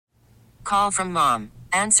call from mom.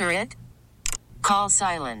 Answer it. Call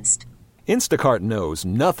silenced. Instacart knows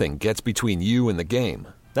nothing gets between you and the game.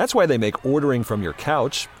 That's why they make ordering from your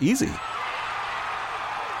couch easy.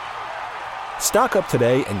 Stock up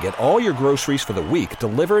today and get all your groceries for the week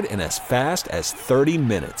delivered in as fast as 30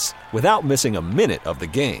 minutes without missing a minute of the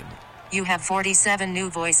game. You have 47 new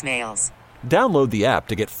voicemails. Download the app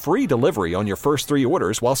to get free delivery on your first 3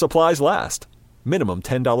 orders while supplies last. Minimum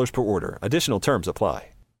 $10 per order. Additional terms apply.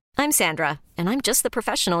 I'm Sandra, and I'm just the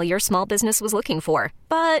professional your small business was looking for.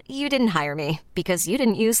 But you didn't hire me because you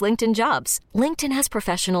didn't use LinkedIn Jobs. LinkedIn has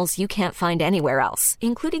professionals you can't find anywhere else,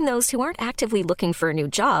 including those who aren't actively looking for a new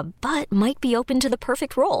job, but might be open to the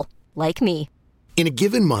perfect role, like me. In a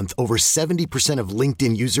given month, over 70% of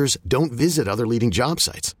LinkedIn users don't visit other leading job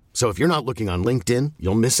sites. So if you're not looking on LinkedIn,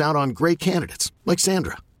 you'll miss out on great candidates like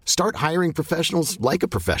Sandra. Start hiring professionals like a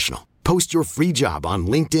professional. Post your free job on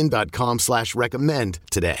linkedin.com/recommend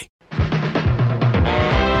today. And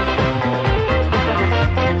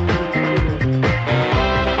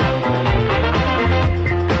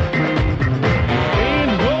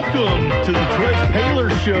welcome to the Trez Paler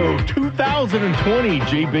Show 2020.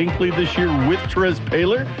 Jay Binkley this year with Trez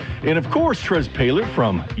Paler. And of course, Trez Paler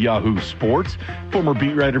from Yahoo Sports, former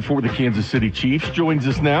beat writer for the Kansas City Chiefs, joins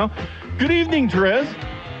us now. Good evening, Trez.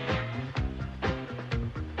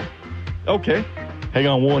 Okay, hang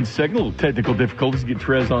on one second. A little technical difficulties. Get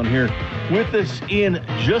Trez on here with us in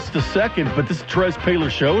just a second. But this is Trez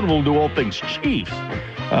Paler Show, and we'll do all things Chiefs.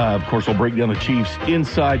 Of course, we'll break down the Chiefs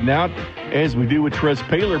inside and out, as we do with Trez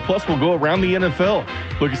Paler. Plus, we'll go around the NFL,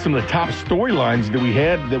 look at some of the top storylines that we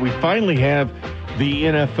had, that we finally have the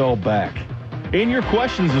NFL back. And your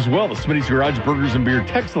questions as well. The Smitty's Garage Burgers and Beer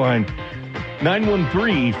text line,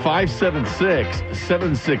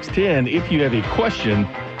 913-576-7610. If you have a question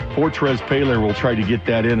for Trez Paler, we'll try to get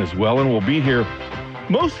that in as well. And we'll be here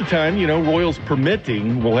most of the time, Royals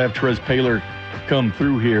permitting. We'll have Trez Paler come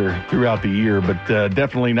through here throughout the year. But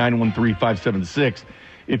definitely 913-576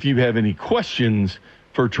 if you have any questions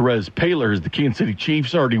for Trez Paler. The Kansas City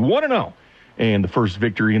Chiefs already 1-0. And the first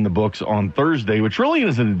victory in the books on Thursday, which really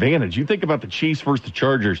is an advantage. You think about the Chiefs versus the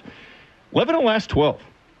Chargers. 11 of the last 12.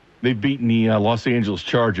 They've beaten the Los Angeles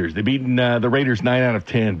Chargers. They've beaten the Raiders 9 out of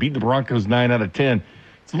 10. Beat the Broncos 9 out of 10.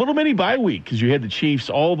 It's a little mini bye week because you had the Chiefs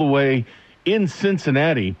all the way in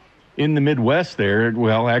Cincinnati in the Midwest there.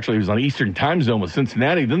 Well, actually, it was on Eastern time zone with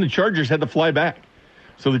Cincinnati. Then the Chargers had to fly back.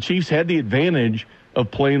 So the Chiefs had the advantage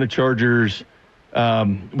of playing the Chargers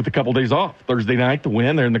with a couple days off. Thursday night, the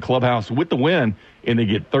win. They're in the clubhouse with the win, and they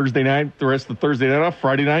get Thursday night, the rest of the Thursday night off,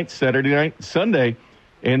 Friday night, Saturday night, Sunday,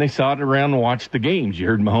 and they saw it around and watched the games. You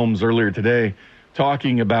heard Mahomes earlier today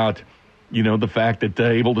talking about, the fact that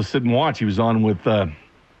able to sit and watch. He was on with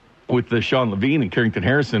Sean Levine and Carrington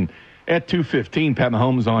Harrison at 2:15. Pat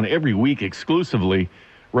Mahomes on every week exclusively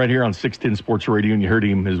right here on 610 Sports Radio, and you heard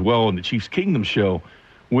him as well in the Chiefs Kingdom show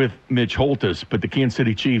with Mitch Holthus. But the Kansas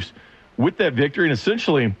City Chiefs with that victory, and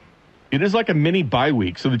essentially it is like a mini bye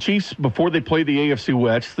week. So the Chiefs, before they play the AFC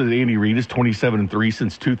West, that Andy Reid is 27-3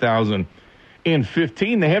 since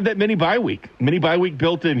 2015. They have that mini bye week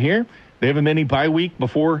built in here. They have a mini bye week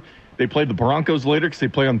before they play the Broncos later, because they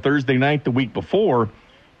play on Thursday night the week before.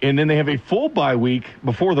 And then they have a full bye week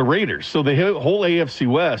before the Raiders. So the whole AFC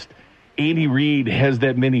West, Andy Reid has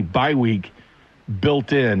that mini bye week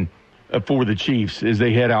built in for the Chiefs as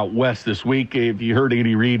they head out west this week. If you heard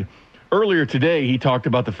Andy Reid earlier today, he talked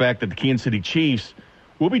about the fact that the Kansas City Chiefs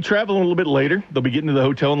will be traveling a little bit later. They'll be getting to the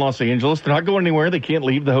hotel in Los Angeles. They're not going anywhere. They can't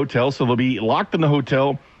leave the hotel, so they'll be locked in the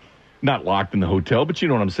hotel. Not locked in the hotel, but you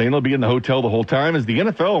know what I'm saying. They'll be in the hotel the whole time, as the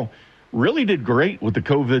NFL really did great with the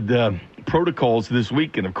COVID protocols this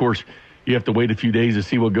week. And, of course, you have to wait a few days to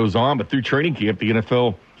see what goes on. But through training camp, the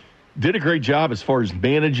NFL did a great job as far as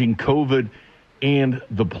managing COVID and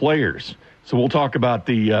the players. So we'll talk about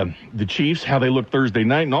the Chiefs, how they look Thursday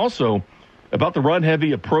night, and also about the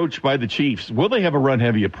run-heavy approach by the Chiefs. Will they have a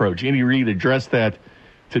run-heavy approach? Andy Reid addressed that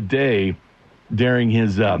today during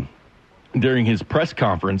his press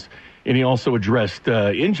conference, and he also addressed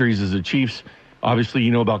injuries as the Chiefs. Obviously, you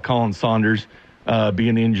know about Colin Saunders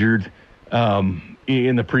being injured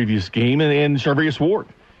in the previous game, and Charvarius Ward,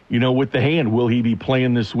 with the hand. Will he be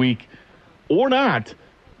playing this week or not?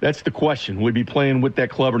 That's the question. Will he be playing with that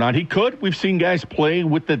club or not? He could. We've seen guys play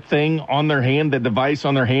with the thing on their hand, the device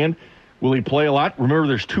on their hand. Will he play a lot? Remember,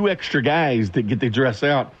 there's 2 extra guys that get to dress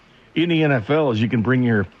out in the NFL, as you can bring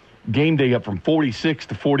your game day up from 46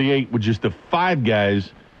 to 48 with just the 5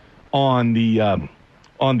 guys on the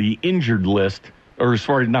injured list, or as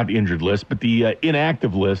far as not the injured list, but the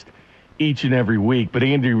inactive list each and every week. But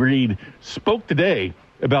Andy Reid spoke today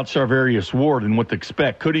about Charvarius Ward and what to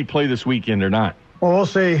expect. Could he play this weekend or not? Well, we'll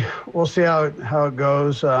see. We'll see how it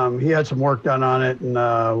goes. He had some work done on it, and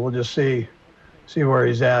we'll just see where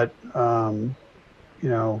he's at. When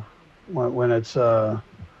it's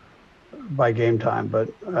by game time, but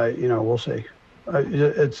we'll see.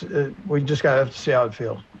 We just gotta have to see how it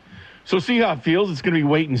feels. So see how it feels. It's going to be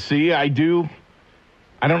wait and see. I don't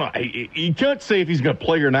know. You can't say if he's going to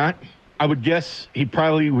play or not. I would guess he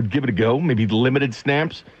probably would give it a go, maybe limited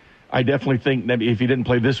snaps. I definitely think that if he didn't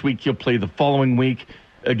play this week, he'll play the following week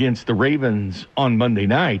against the Ravens on Monday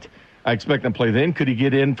night. I expect him to play then. Could he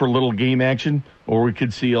get in for a little game action? Or we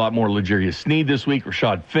could see a lot more L'Jarius Sneed this week,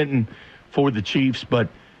 Rashad Fenton for the Chiefs. But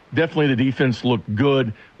definitely the defense looked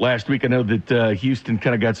good last week. I know that Houston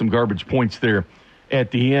kind of got some garbage points there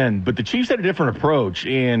at the end. But the Chiefs had a different approach.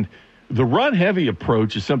 And the run-heavy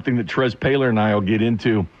approach is something that Trez Paylor and I will get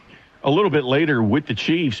into a little bit later with the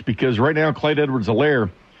Chiefs, because right now Clyde Edwards-Helaire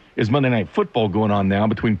is Monday Night Football going on now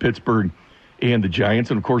between Pittsburgh and the Giants.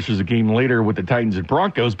 And, of course, there's a game later with the Titans and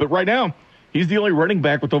Broncos. But right now, he's the only running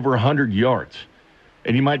back with over 100 yards.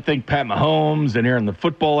 And you might think Pat Mahomes and airing the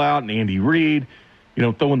football out and Andy Reid,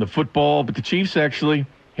 throwing the football. But the Chiefs actually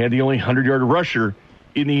had the only 100-yard rusher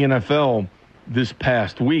in the NFL this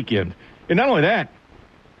past weekend. And not only that,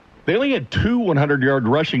 they only had 2 100-yard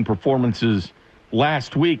rushing performances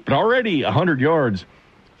last week, but already 100 yards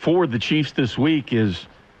for the Chiefs this week is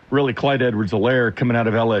really Clyde Edwards-Helaire coming out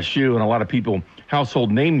of LSU, and a lot of people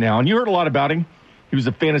household name now. And you heard a lot about him. He was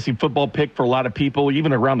a fantasy football pick for a lot of people,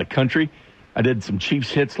 even around the country. I did some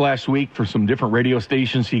Chiefs hits last week for some different radio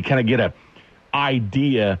stations, so you kind of get an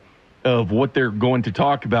idea of what they're going to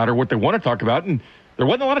talk about or what they want to talk about. And there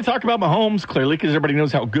wasn't a lot of talk about Mahomes, clearly, because everybody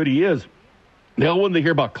knows how good he is. They all wanted to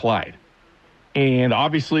hear about Clyde. And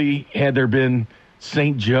obviously, had there been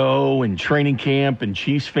St. Joe and training camp and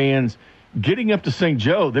Chiefs fans getting up to St.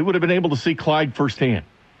 Joe, they would have been able to see Clyde firsthand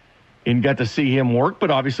and got to see him work.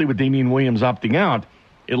 But obviously with Damian Williams opting out,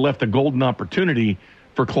 it left a golden opportunity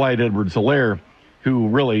for Clyde Edwards-Helaire, who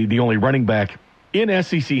really the only running back in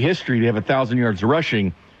SEC history to have 1,000 yards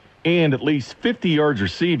rushing and at least 50 yards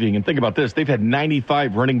receiving. And think about this, they've had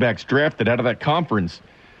 95 running backs drafted out of that conference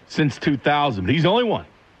since 2000. He's the only one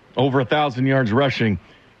over 1,000 yards rushing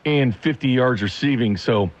and 50 yards receiving.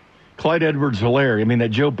 So Clyde Edwards-Helaire, that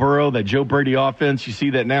Joe Burrow, that Joe Brady offense, you see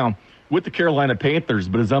that now with the Carolina Panthers,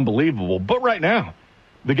 but it's unbelievable. But right now,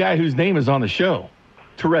 the guy whose name is on the show,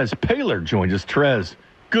 Trez Paylor, joins us. Trez,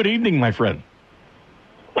 good evening, my friend.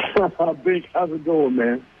 Big, how's it going,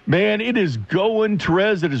 man? Man, it is going,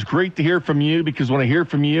 Trez. It is great to hear from you, because when I hear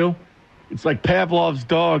from you, it's like Pavlov's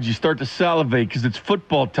dogs. You start to salivate because it's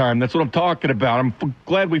football time. That's what I'm talking about. I'm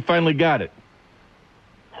glad we finally got it.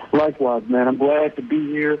 Likewise, man. I'm glad to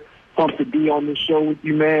be here. Pumped to be on this show with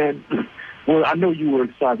you, man. Well, I know you were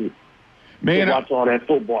excited to watch all that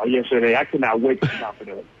football yesterday. I could not wait to stop it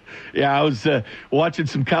up. Yeah, I was watching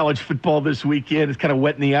some college football this weekend. It's kind of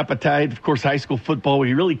whetting the appetite. Of course, high school football,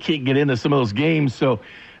 we really can't get into some of those games. So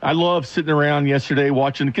I love sitting around yesterday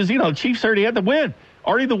watching, because, the Chiefs already had the win.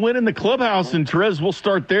 Already the win in the clubhouse. And, Trez, we'll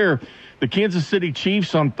start there. The Kansas City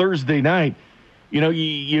Chiefs on Thursday night.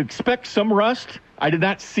 You expect some rust. I did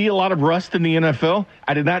not see a lot of rust in the NFL.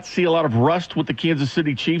 I did not see a lot of rust with the Kansas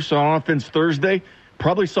City Chiefs on offense Thursday.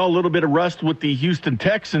 Probably saw a little bit of rust with the Houston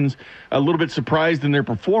Texans. A little bit surprised in their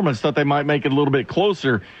performance. Thought they might make it a little bit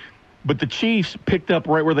closer. But the Chiefs picked up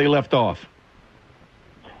right where they left off.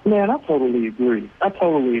 Man, I totally agree. I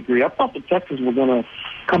thought the Texans were going to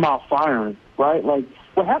come out firing, right? Like,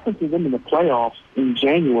 what happened to them in the playoffs in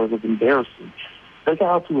January was embarrassing. They got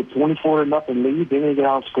out to a 24-0 lead. Then they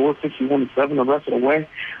got outscored 51-7 the rest of the way.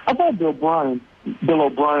 I thought Bill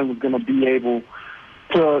O'Brien was going to be able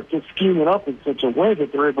to scheme it up in such a way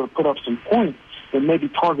that they're able to put up some points and maybe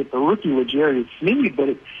target the rookie L'Jarius Sneed. But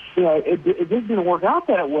it just didn't work out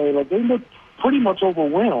that way. Like, they looked pretty much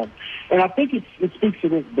overwhelmed. And I think it speaks to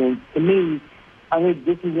this, Ben. To me, I think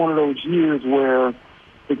this is one of those years where,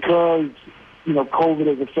 because COVID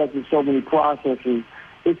has affected so many processes,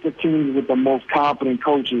 it's the teams with the most competent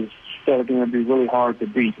coaches that are going to be really hard to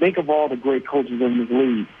beat. Think of all the great coaches in this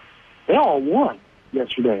league. They all won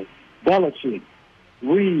yesterday. Belichick,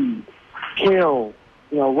 Reed, Carroll,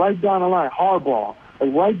 right down the line, Harbaugh,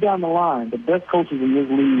 right down the line, the best coaches in this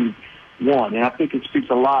league won. And I think it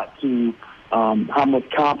speaks a lot to how much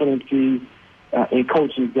competency in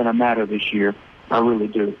coaching is going to matter this year. I really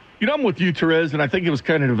do. I'm with you, Trez, and I think it was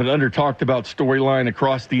kind of an under-talked about storyline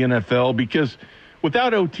across the NFL, because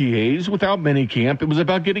without OTAs, without minicamp, it was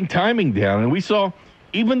about getting timing down. And we saw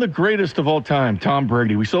even the greatest of all time, Tom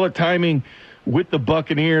Brady. We saw that timing with the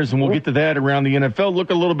Buccaneers, and we'll get to that around the NFL,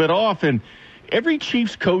 look a little bit off. And every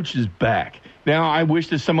Chiefs coach is back. Now, I wish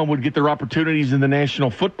that someone would get their opportunities in the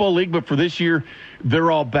National Football League, but for this year,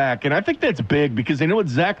 they're all back. And I think that's big because they know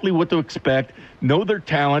exactly what to expect, know their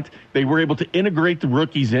talent. They were able to integrate the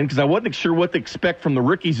rookies in because I wasn't sure what to expect from the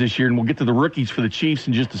rookies this year, and we'll get to the rookies for the Chiefs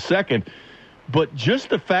in just a second. But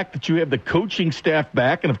just the fact that you have the coaching staff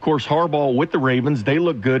back, and, of course, Harbaugh with the Ravens, they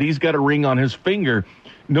look good. He's got a ring on his finger,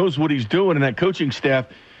 knows what he's doing, and that coaching staff,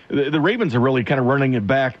 the Ravens are really kind of running it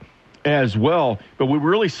back as well. But we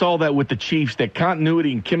really saw that with the Chiefs, that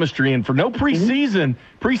continuity and chemistry. And for no preseason,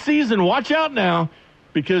 watch out now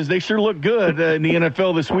because they sure look good in the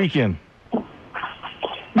NFL this weekend.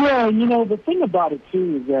 Yeah, the thing about it,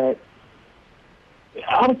 too, is that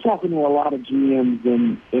I was talking to a lot of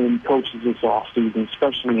GMs and coaches this offseason,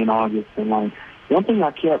 especially in August. And, one thing I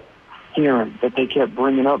kept hearing that they kept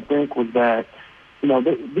bringing up, Bink, was that,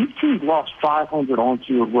 these teams lost 500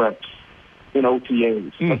 on-field reps in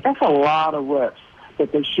OTAs. But that's a lot of reps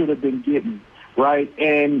that they should have been getting, right?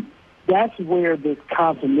 And that's where this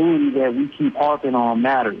continuity that we keep harping on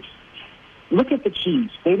matters. Look at the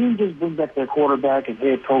Chiefs. They didn't just bring back their quarterback and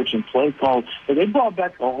head coach and play call, but they brought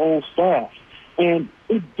back the whole staff. And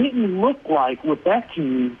it didn't look like with that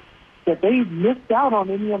team that they missed out on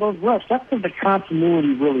any of those reps. That's because the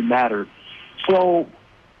continuity really mattered. So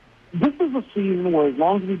this is a season where as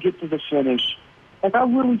long as we get to the finish, I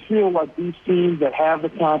really feel like these teams that have the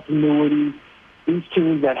continuity, these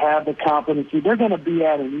teams that have the competency, they're going to be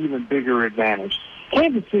at an even bigger advantage.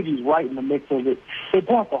 Kansas City's right in the mix of it. They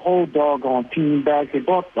brought the whole doggone team back. They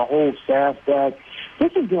brought the whole staff back.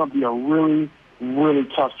 This is going to be a really, really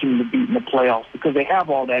tough team to beat in the playoffs because they have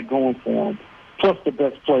all that going for them, plus the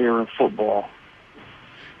best player in football.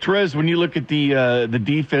 Terez, when you look at the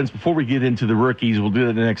defense, before we get into the rookies, we'll do that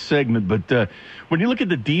in the next segment, but when you look at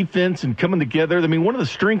the defense and coming together, one of the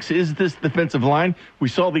strengths is this defensive line. We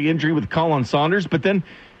saw the injury with Colin Saunders, but then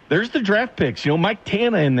there's the draft picks. Mike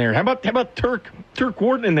Tana in there. How about Turk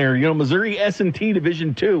Wharton in there? Missouri S&T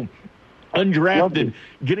Division II, undrafted,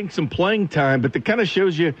 getting some playing time, but that kind of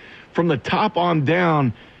shows you from the top on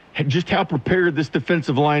down just how prepared this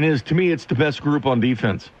defensive line is. To me, it's the best group on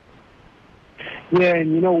defense. Yeah,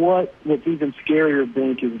 and you know what? What's even scarier,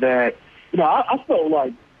 Bink, is that, I felt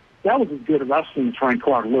like that was as good as I've seen Frank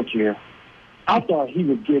Clark look here. I thought he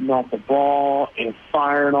was getting off the ball and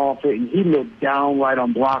firing off it, and he looked downright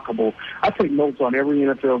unblockable. I take notes on every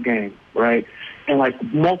NFL game, right? And,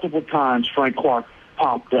 multiple times Frank Clark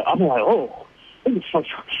popped up. I'm like, look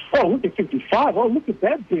at 55. Oh, look at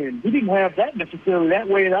that bend. He didn't have that necessarily that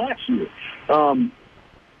way last year.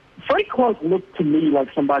 Frank Clark looked to me like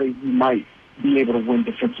somebody who might be able to win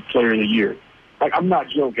Defensive Player of the Year. I'm not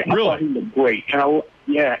joking. Really? I thought he looked great. And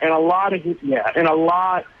a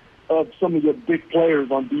lot of some of your big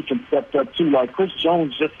players on defense stepped up too. Like Chris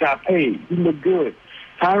Jones just got paid. He looked good.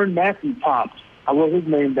 Tyrann Mathieu popped. I wrote his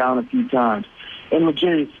name down a few times. And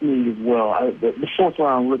L'Jarius Sneed as well. The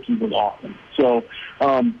fourth-round rookie was awesome. So,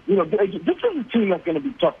 this is a team that's going to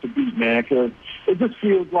be tough to beat, man, because it just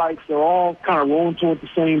feels like they're all kind of rolling towards the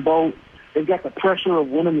same boat. They've got the pressure of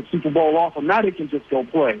winning the Super Bowl off them. Now they can just go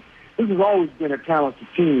play. This has always been a talented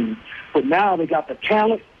team, but now they got the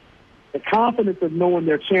talent, the confidence of knowing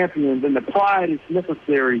they're champions, and the pride is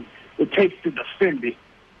necessary it takes to defend it.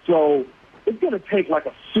 So it's going to take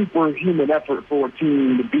a superhuman effort for a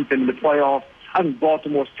team to beat them in the playoffs. I think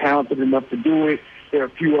Baltimore's talented enough to do it. There are a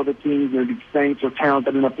few other teams, the Saints are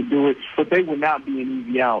talented enough to do it, but they would not be an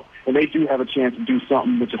easy out. And they do have a chance to do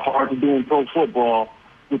something which is hard to do in pro football,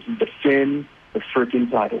 which is defend the freaking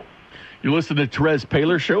title. You listen to Terez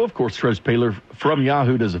Paylor Show. Of course, Terez Paylor from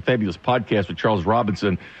Yahoo does a fabulous podcast with Charles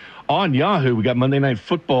Robinson on Yahoo. We got Monday Night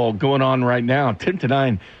Football going on right now,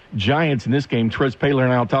 10-9 Giants in this game. Terez Paylor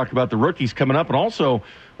and I will talk about the rookies coming up, and also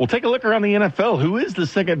we'll take a look around the NFL. Who is the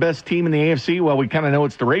second-best team in the AFC? Well, we kind of know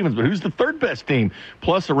it's the Ravens, but who's the third-best team?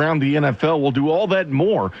 Plus, around the NFL, we'll do all that and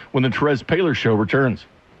more when the Terez Paylor Show returns.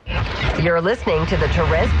 You're listening to the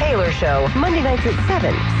Terez Paylor Show, Monday nights at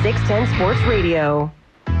 7, 610 Sports Radio.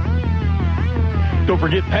 Don't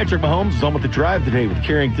forget, Patrick Mahomes is on with The Drive today with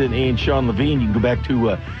Carrington and Sean Levine. You can go back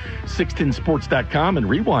to 610sports.com and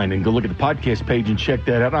rewind and go look at the podcast page and check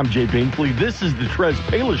that out. I'm Jay Binkley. This is the Terez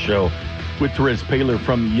Paylor Show with Terez Paylor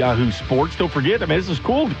from Yahoo Sports. Don't forget, this is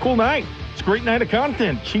cool night. It's a great night of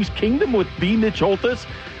content. Chiefs Kingdom with B. Mitch Holthus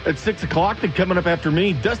at 6 o'clock. Then coming up after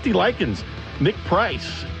me, Dusty Likens, Nick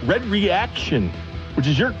Price, Red Reaction, which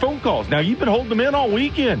is your phone calls. Now, you've been holding them in all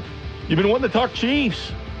weekend. You've been wanting to talk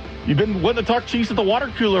Chiefs. You've been wanting to talk Chiefs at the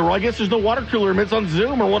water cooler. Well, I guess there's no water cooler. It's on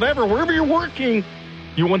Zoom or whatever. Wherever you're working,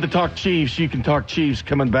 you want to talk Chiefs. You can talk Chiefs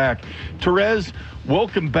coming back. Terez,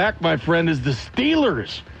 welcome back, my friend, as the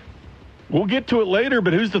Steelers We'll get to it later,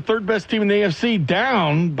 but who's the third best team in the AFC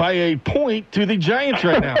down by a point to the Giants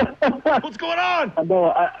right now? What's going on?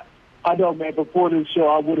 I know, man. Before this show,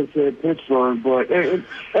 I would have said Pittsburgh, but and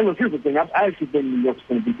look, here's the thing. I actually think New York's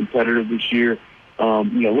going to be competitive this year.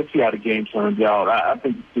 Let's see how the game turns out. I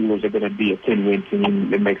think the Steelers are going to be a 10-win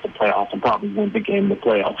team that makes the playoffs and probably win the game in the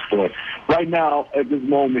playoffs. But right now, at this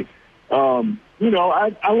moment,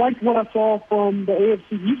 I liked what I saw from the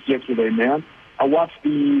AFC East yesterday, man. I watched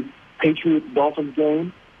the Patriots-Dolphins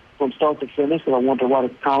game from start to finish, and I wanted to write a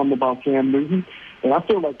column about Cam Newton. And I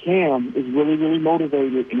feel like Cam is really, really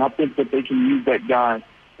motivated, and I think that they can use that guy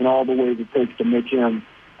in all the ways it takes to make him,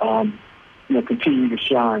 continue to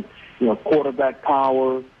shine. Quarterback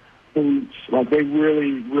power, boots, like they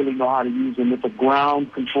really, really know how to use him. It's a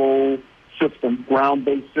ground control system,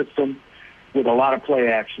 ground-based system with a lot of play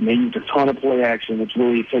action. They use a ton of play action, which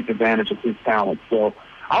really takes advantage of his talent. So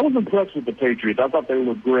I was impressed with the Patriots. I thought they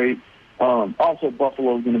looked great. Also,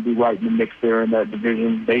 Buffalo's going to be right in the mix there in that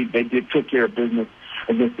division. They took care of business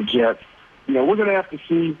against the Jets. We're going to have to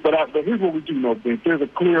see. But here's what we do know, Ben. There's a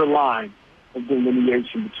clear line of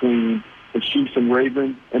delineation between the Chiefs and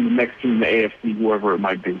Ravens and the next team in the AFC, whoever it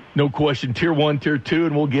might be. No question. Tier 1, Tier 2,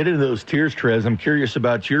 and we'll get into those tiers, Trez. I'm curious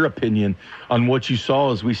about your opinion on what you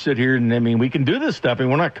saw as we sit here. And, we can do this stuff, and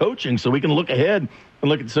we're not coaching, so we can look ahead and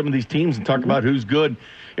look at some of these teams and talk about who's good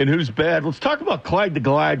and who's bad. Let's talk about Clyde the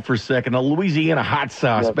Glide for a second, a Louisiana hot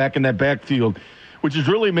sauce back in that backfield, which has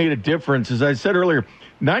really made a difference. As I said earlier,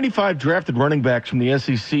 95 drafted running backs from the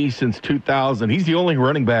SEC since 2000. He's the only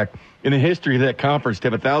running back in the history of that conference to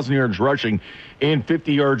have 1,000 yards rushing and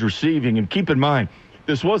 50 yards receiving. And keep in mind,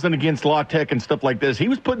 this wasn't against La Tech and stuff like this. He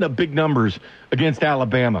was putting up big numbers against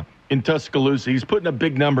Alabama in Tuscaloosa. He's putting up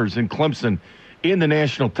big numbers in Clemson in the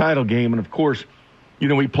national title game. And, of course,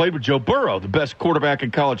 he played with Joe Burrow, the best quarterback in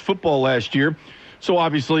college football last year. So,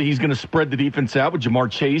 obviously, he's going to spread the defense out with Jamar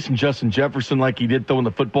Chase and Justin Jefferson like he did throwing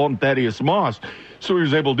the football and Thaddeus Moss. So he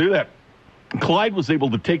was able to do that. Clyde was able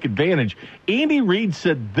to take advantage. Andy Reid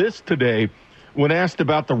said this today when asked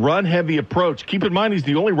about the run-heavy approach. Keep in mind, he's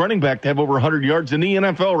the only running back to have over 100 yards in the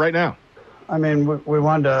NFL right now. We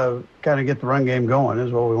wanted to kind of get the run game going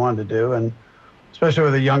is what we wanted to do. And especially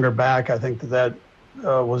with a younger back, I think that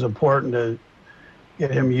was important to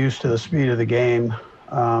get him used to the speed of the game.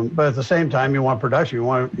 But at the same time, you want production. You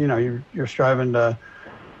want, you're striving to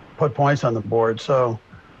put points on the board. So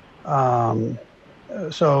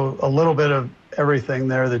a little bit of everything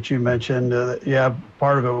there that you mentioned.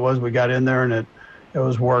 Part of it was we got in there and it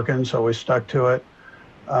was working, so we stuck to it.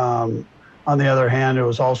 On the other hand, it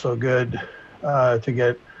was also good to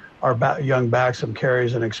get our young back some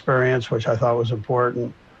carries and experience, which I thought was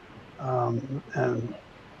important. That's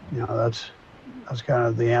kind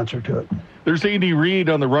of the answer to it. There's Andy Reid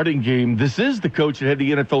on the running game. This is the coach that had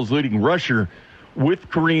the NFL's leading rusher with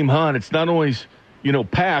Kareem Hunt. It's not always,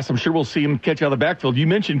 pass. I'm sure we'll see him catch out of the backfield. You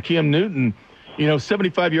mentioned Cam Newton,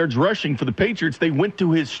 75 yards rushing for the Patriots. They went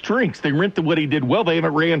to his strengths. They went to what he did well. They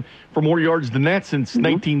haven't ran for more yards than that since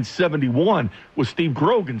 1971 with Steve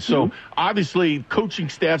Grogan. So, obviously, coaching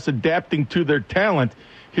staff's adapting to their talent.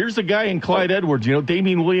 Here's a guy in Clyde Edwards.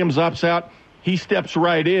 Damian Williams opts out. He steps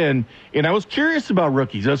right in. And I was curious about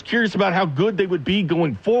rookies. I was curious about how good they would be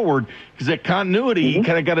going forward because that continuity, you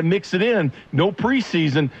kind of got to mix it in. No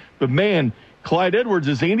preseason. But, man, Clyde Edwards,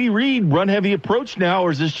 is Andy Reid run-heavy approach now,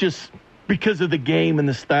 or is this just because of the game and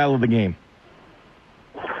the style of the game?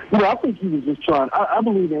 I think he was just trying. I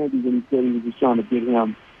believe Andy when he said he was just trying to get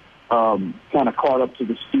him kind of caught up to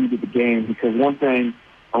the speed of the game because one thing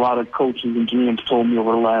a lot of coaches and GMs told me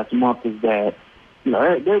over the last month is that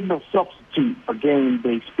there's no substitute for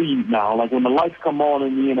game-based speed now. Like when the lights come on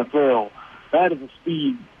in the NFL, that is a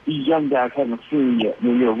speed these young guys haven't seen yet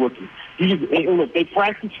when you're a rookie. Look, they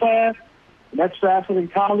practice fast, and that's faster than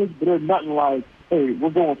college, but there's nothing like, hey, we're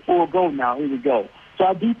going full go now, here we go. So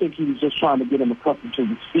I do think he was just trying to get him accustomed to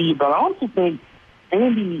the speed, but I also think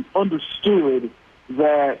Andy understood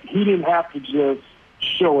that he didn't have to just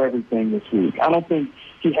show everything this week. I don't think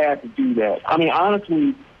he had to do that.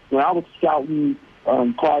 Honestly, when I was scouting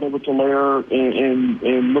Clyde Edwards-Helaire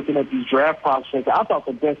and looking at these draft prospects, I thought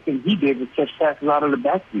the best thing he did was catch passes out of the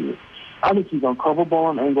backfield. I think he's uncoverable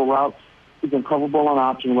on angle routes. He's uncoverable on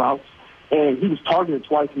option routes. And he was targeted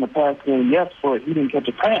twice in the pass game, yes, but he didn't catch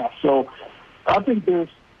a pass. So I think there's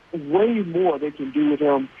way more they can do with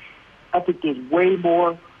him. I think there's way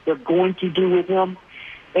more they're going to do with him.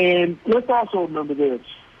 And let's also remember this.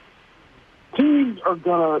 Teams are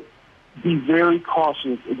going to be very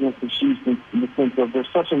cautious against the Chiefs in the sense of they're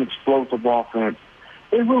such an explosive offense.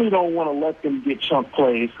 They really don't want to let them get chunk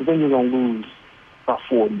plays because then you're going to lose by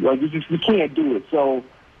 40. Like you can't do it. So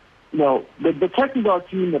the Texans are a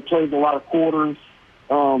team that plays a lot of quarters.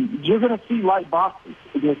 You're going to see light boxes.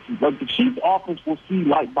 Like the Chiefs offense will see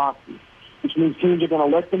light boxes, which means teams are going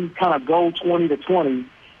to let them kind of go 20-20,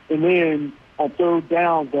 and then on third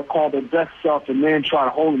down they'll call their best stuff and then try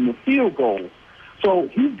to hold them to field goals. So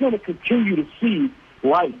he's going to continue to see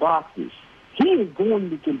light boxes. He is going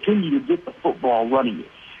to continue to get the football running it.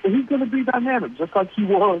 And he's going to be dynamic, just like he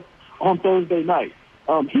was on Thursday night.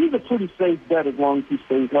 He's a pretty safe bet as long as he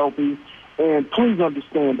stays healthy. And please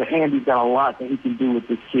understand that Andy's got a lot that he can do with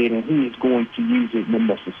this kid, and he is going to use it when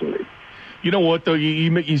necessary. You know what, though?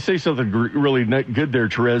 You say something really good there,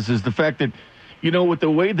 Terez, is the fact that, with the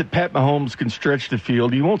way that Pat Mahomes can stretch the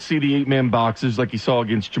field, you won't see the 8-man boxes like you saw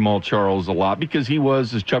against Jamal Charles a lot, because he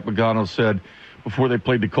was, as Chuck Pagano said before they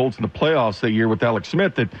played the Colts in the playoffs that year with Alex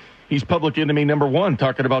Smith, that he's public enemy number one,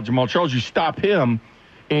 talking about Jamal Charles. You stop him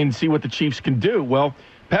and see what the Chiefs can do. Well,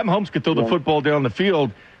 Pat Mahomes could throw the football down the field.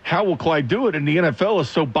 How will Clyde do it? And the NFL is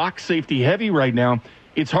so box safety heavy right now,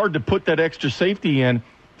 it's hard to put that extra safety in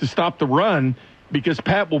to stop the run because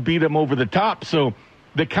Pat will beat him over the top. So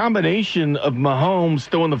the combination of Mahomes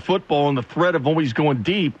throwing the football and the threat of always going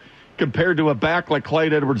deep compared to a back like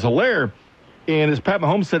Clyde Edwards-Helaire, and as Pat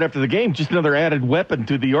Mahomes said after the game, just another added weapon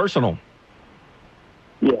to the arsenal.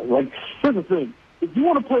 Yeah, here's the thing. If you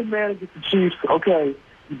want to play man against the Chiefs, okay,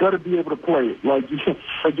 you better be able to play it. Like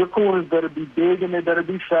your corners better be big, and they better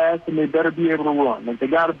be fast, and they better be able to run. They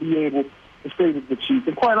got to be able to stay with the Chiefs.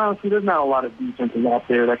 And quite honestly, there's not a lot of defenses out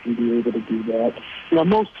there that can be able to do that.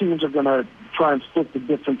 Most teams are going to try and split the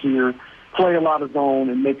difference here, play a lot of zone,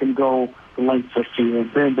 and make them go the length of the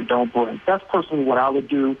field, bend but don't break. That's personally what I would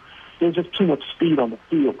do. There's just too much speed on the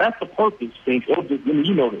field. That's the purpose, of the,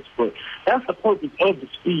 you know this, but that's the purpose of the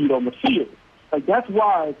speed on the field. That's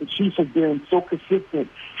why the Chiefs have been so consistent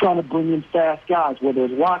trying to bring in fast guys, whether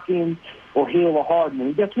it's Watkins or Hill or Hardman.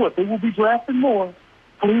 And guess what? They will be drafting more.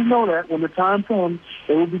 Please know that. When the time comes,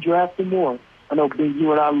 they will be drafting more. I know, Big,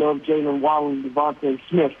 you and I love Jalen Waddle and Devontae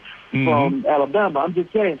Smith from Alabama. I'm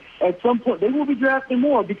just saying, at some point, they will be drafting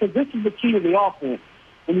more because this is the key to the offense.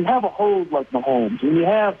 When you have a hose like Mahomes, when you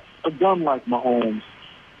have a gun like Mahomes,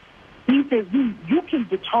 you can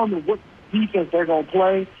determine what defense they're going to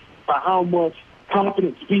play by how much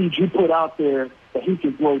confident speed you put out there that he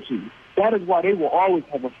can throw to. That is why they will always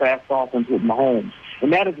have a fast offense with Mahomes.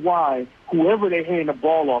 And that is why whoever they hand the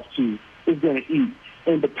ball off to is going to eat.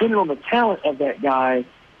 And depending on the talent of that guy,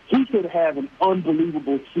 he could have an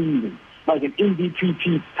unbelievable season, like an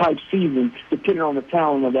MVP-type season, depending on the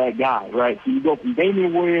talent of that guy, right? So you go from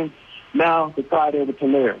Damian Williams now to Clyde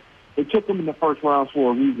Edwards-Helaire. They took him in the first round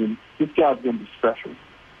for a reason. This guy's going to be special.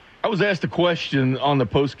 I was asked a question on the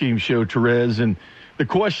postgame show, Terez, and the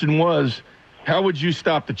question was, how would you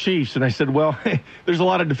stop the Chiefs? And I said, well, there's a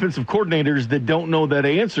lot of defensive coordinators that don't know that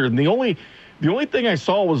answer. And the only thing I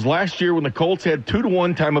saw was last year when the Colts had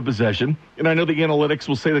 2-to-1 time of possession, and I know the analytics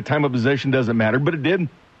will say the time of possession doesn't matter, but it did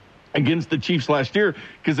against the Chiefs last year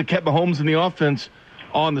because it kept Mahomes in the offense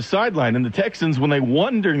on the sideline. And the Texans, when they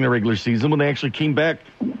won during the regular season, when they actually came back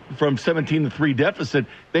from 17-3 deficit,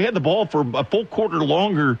 they had the ball for a full quarter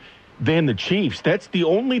longer than the Chiefs. That's the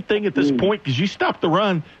only thing at this point, because you stop the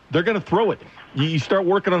run, they're going to throw it. You start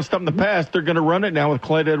working on stuff in the past, they're going to run it now with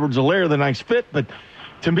Clyde Edwards-Helaire, the nice fit. But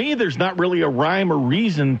to me, there's not really a rhyme or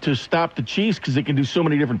reason to stop the Chiefs because they can do so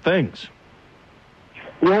many different things.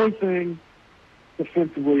 The only thing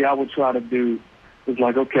defensively I would try to do is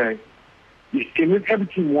okay, and every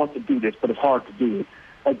team wants to do this, but it's hard to do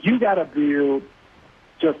it. You got to build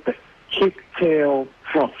just a kick-tail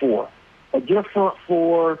front four. Your front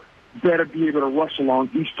four better be able to rush along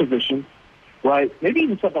each position, right? Maybe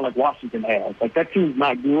even something like Washington has. That team's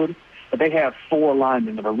not good, but they have 4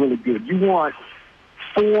 linemen that are really good. You want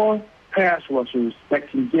 4 pass rushers that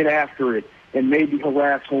can get after it and maybe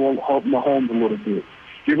harass Mahomes a little bit.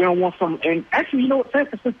 You're going to want some, and actually, San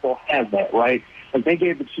Francisco has that, right? They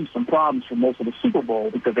gave the Chiefs some problems for most of the Super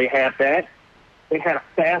Bowl because they had that. They had a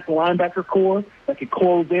fast linebacker core that could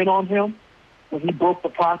close in on him when he broke the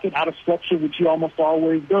pocket out of structure, which he almost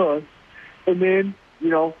always does. And then,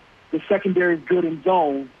 the secondary is good in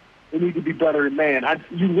zone. They need to be better in man.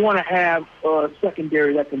 You want to have a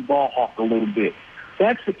secondary that can ball hawk a little bit.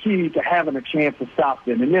 That's the key to having a chance to stop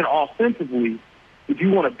them. And then offensively, if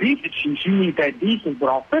you want to beat the Chiefs, you need that defense. But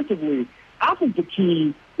offensively, I think the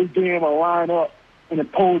key is being able to line up and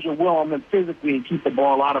impose your will on them physically and keep the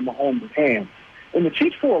ball out of Mahomes' hands. In the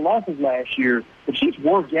Chiefs' 4 losses last year, the Chiefs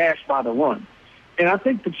were gashed by the run. And I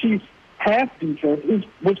think the Chiefs' pass defense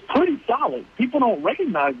was pretty solid. People don't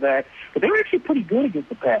recognize that, but they were actually pretty good against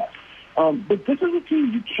the pass. But this is a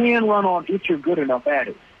team you can run on if you're good enough at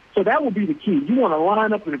it. So that will be the key. You want to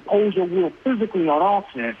line up and impose your will physically on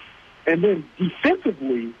offense, and then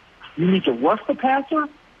defensively, you need to rush the passer.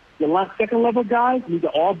 The second-level guys need to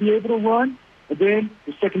all be able to run, and then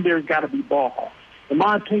the secondary's got to be ball hawks. In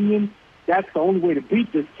my opinion, that's the only way to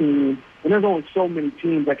beat this team, and there's only so many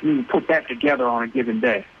teams that can even put that together on a given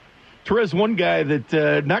day. Terez, one guy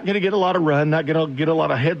that not going to get a lot of run, not going to get a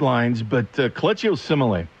lot of headlines, but Kelechi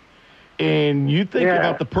Osemele. And you think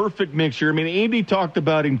about the perfect mixture. I mean, Andy talked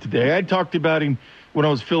about him today. I talked about him when I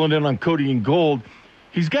was filling in on Cody and Gold.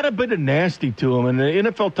 He's got a bit of nasty to him. And the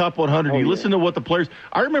NFL Top 100, listen to what the players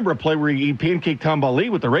 – I remember a play where he pancaked Tom Bali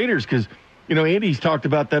with the Raiders because, Andy's talked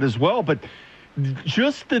about that as well. But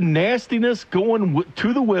just the nastiness going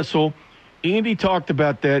to the whistle, Andy talked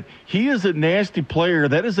about that. He is a nasty player.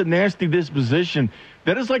 That is a nasty disposition.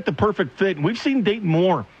 That is like the perfect fit. And we've seen Dayton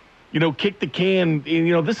Moore, kick the can.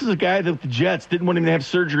 And, this is a guy that the Jets didn't want him to have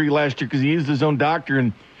surgery last year because he used his own doctor.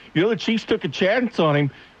 And, the Chiefs took a chance on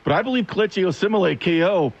him. But I believe Kelechi Osemele,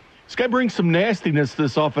 KO, this guy brings some nastiness to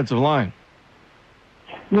this offensive line.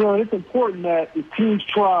 It's important that if teams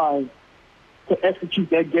try to execute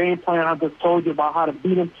that game plan I just told you about how to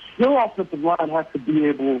beat them, your offensive line has to be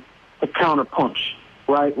able to counter-punch,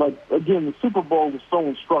 right? Like, again, the Super Bowl was so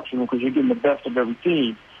instructional because you're getting the best of every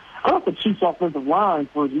team. I thought the Chiefs' offensive line,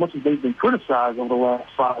 for as much as they've been criticized over the last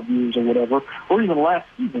 5 years or whatever, or even last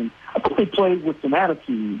season, I thought they played with some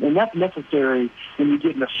attitude, and that's necessary when you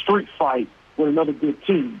get in a street fight with another good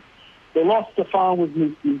team. They lost Stephon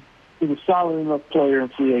Wisniewski. He was a solid enough player in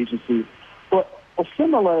free agency. But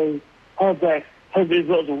Osemele is a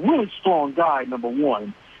really strong guy, number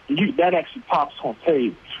one. And that actually pops on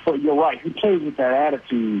tape. But you're right, he plays with that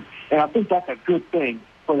attitude, and I think that's a good thing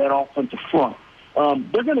for that offensive front.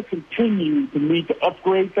 They're going to continue to need to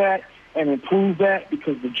upgrade that and improve that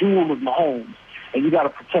because the jewel is Mahomes, and you got to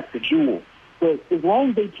protect the jewel. But as long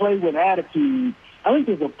as they play with attitude, I think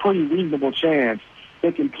there's a pretty reasonable chance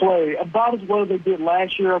they can play about as well as they did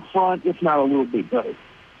last year up front, if not a little bit better.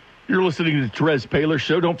 You're listening to the Terez Paylor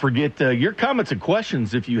Show. Don't forget your comments and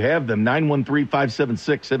questions if you have them.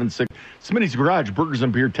 913-576-76. Smitty's Garage, Burgers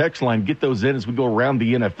and Beer text line. Get those in as we go around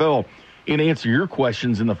the NFL and answer your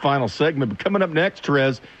questions in the final segment. But coming up next,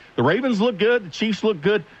 Terez, the Ravens look good. The Chiefs look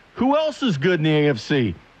good. Who else is good in the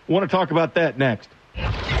AFC? I want to talk about that next.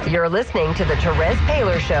 You're listening to the Terez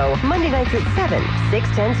Paylor Show, Monday nights at 7,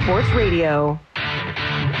 610 Sports Radio.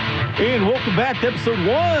 And welcome back to episode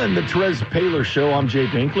 1, the Terez Paylor Show. I'm Jay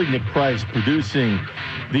Binkley, Nick Price producing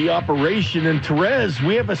the operation. And Terez,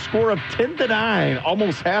 we have a score of 10-9,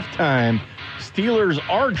 almost halftime. Steelers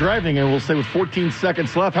are driving, and we'll say with 14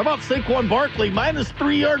 seconds left. How about Saquon Barkley, minus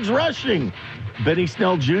 3 yards rushing? Benny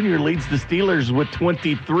Snell Jr. leads the Steelers with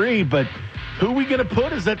 23, but who are we going to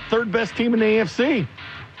put as that third best team in the AFC?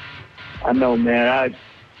 I know, man. I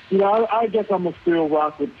guess I'm going to still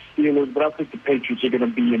rock with the Steelers, but I think the Patriots are going to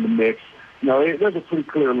be in the mix. There's a pretty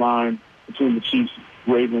clear line between the Chiefs,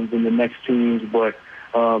 Ravens, and the next teams, but,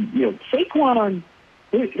 Saquon,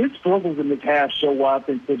 his struggles in this half show why I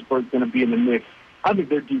think Pittsburgh's going to be in the mix. I think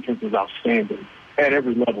their defense is outstanding at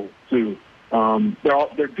every level, too.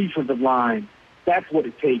 Their defensive line, that's what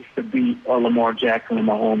it takes to beat Lamar Jackson and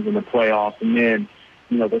Mahomes in the playoffs. And then,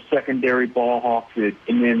 the secondary ball hawks it,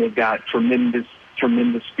 and then they've got tremendous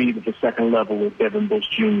speed at the second level with Devin Bush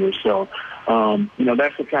Jr. So,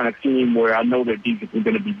 that's the kind of team where I know their defense is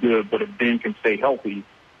going to be good, but if Ben can stay healthy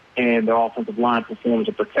and their offensive line performs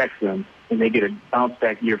and protects them, and they get a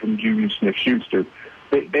bounce-back year from Juju Smith-Schuster,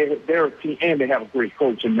 they're a team, and they have a great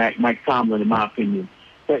coach in Mike Tomlin, in my opinion.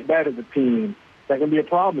 That is a team that can be a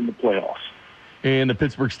problem in the playoffs. And the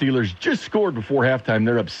Pittsburgh Steelers just scored before halftime.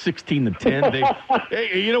 They're up 16-10.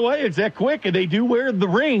 Hey, you know what? It's that quick, and they do wear the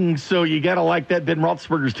rings, so you got to like that. Ben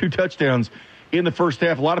Roethlisberger's 2 touchdowns in the first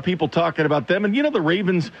half. A lot of people talking about them. And, the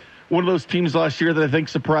Ravens, one of those teams last year that I think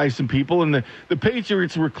surprised some people. And the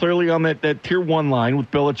Patriots were clearly on that Tier 1 line with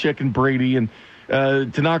Belichick and Brady. And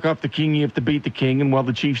to knock off the king, you have to beat the king. And while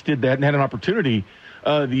the Chiefs did that and had an opportunity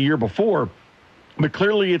the year before, but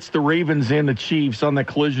clearly it's the Ravens and the Chiefs on that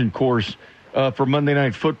collision course for Monday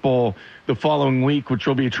Night Football the following week, which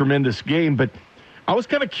will be a tremendous game. But I was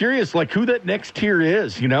kind of curious, who that next tier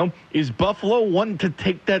is, Is Buffalo wanting to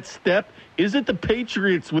take that step? Is it the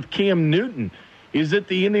Patriots with Cam Newton? Is it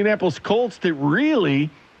the Indianapolis Colts that really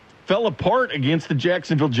fell apart against the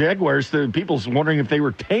Jacksonville Jaguars? The people's wondering if they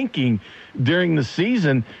were tanking during the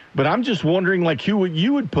season. But I'm just wondering, who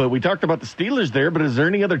you would put. We talked about the Steelers there, but is there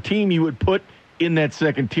any other team you would put in that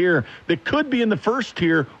second tier that could be in the first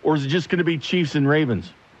tier, or is it just going to be Chiefs and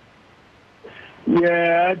Ravens?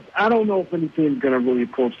 Yeah, I don't know if any team's going to really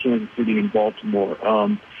approach Kansas City and Baltimore.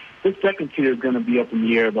 This second tier is going to be up in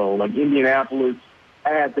the air, though. Like Indianapolis, I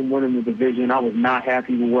had them winning the division. I was not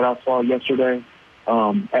happy with what I saw yesterday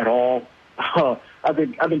at all. I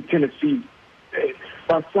think Tennessee,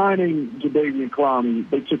 by signing Jadeveon Clowney,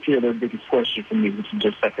 they took care of their biggest question for me, which is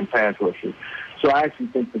just second pass rusher. So I actually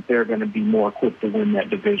think that they're going to be more equipped to win that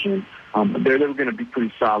division. They're going to be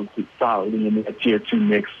pretty solidly in that tier 2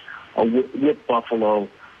 mix with Buffalo,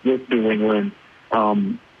 with New England,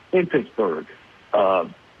 in Pittsburgh.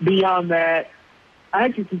 Beyond that, I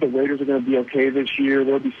actually think the Raiders are going to be okay this year.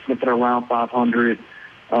 They'll be sniffing around 500.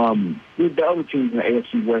 The other teams in the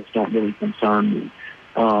AFC West don't really concern me.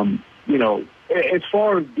 As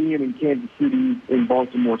far as being in Kansas City and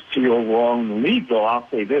Baltimore's tier overall in the league, though, I'll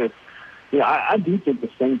say this. I do think the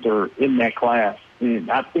Saints are in that class, and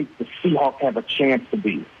I think the Seahawks have a chance to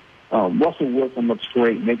be. Russell Wilson looks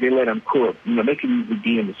great, and they let him cook. They could easily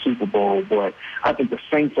be in the Super Bowl, but I think the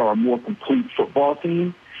Saints are a more complete football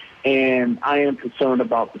team, and I am concerned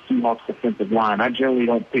about the Seahawks' defensive line. I generally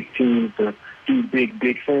don't pick teams to do big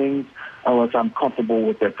things unless I'm comfortable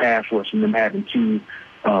with their pass rush and them having 2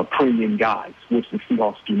 premium guys, which the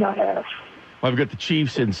Seahawks do not have. I've got the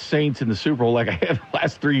Chiefs and Saints in the Super Bowl like I have the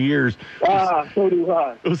last 3 years. So do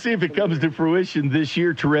I. We'll see if it comes to fruition this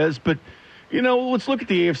year, Terez. But, let's look at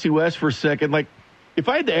the AFC West for a second. Like, if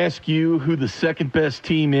I had to ask you who the second best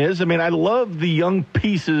team is, I love the young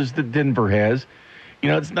pieces that Denver has.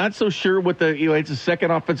 It's not so sure what it's a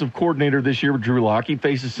second offensive coordinator this year with Drew Lock. He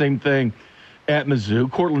faced the same thing at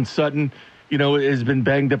Mizzou. Cortland Sutton, has been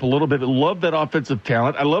banged up a little bit. I love that offensive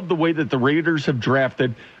talent. I love the way that the Raiders have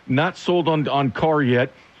drafted. Not sold on Carr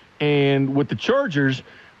yet. And with the Chargers,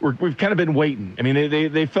 we've kind of been waiting.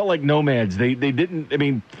 They felt like nomads. They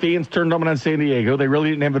didn't. Fans turned on San Diego. They really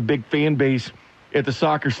didn't have a big fan base at the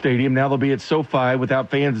soccer stadium. Now they'll be at SoFi without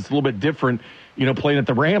fans. It's a little bit different, playing at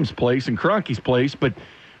the Rams' place and Kroenke's place. But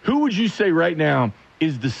who would you say right now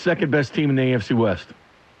is the second best team in the AFC West?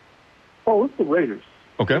 Oh, it's the Raiders.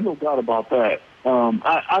 Okay. There's no doubt about that.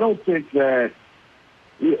 I don't think that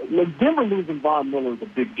Denver losing Von Miller is a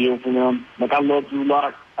big deal for them. I love Drew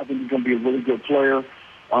Lock. I think he's going to be a really good player.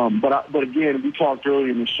 But again, we talked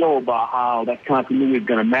earlier in the show about how that continuity is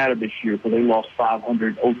going to matter this year because they lost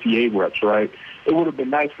 500 OTA reps, right? It would have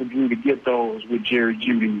been nice for Drew to get those with Jerry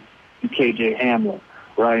Jeudy and KJ Hamler,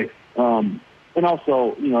 right? And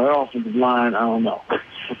also, their offensive line, I don't know.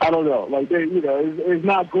 It's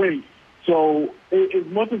not great. So as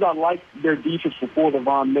much as I like their defense before the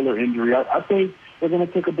Von Miller injury, I think they're going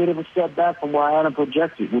to take a bit of a step back from where I had them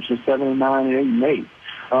projected, which was 7-9 and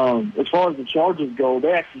 8-8. As far as the Chargers go,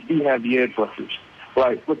 they actually do have the edge rushers,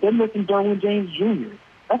 right? But they're missing Derwin James Jr.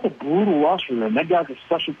 That's a brutal rush for them. That guy's a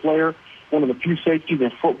special player, one of the few safeties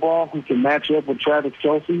in football who can match up with Travis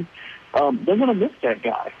Kelce. They're going to miss that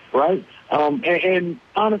guy, right? And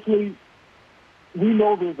honestly, we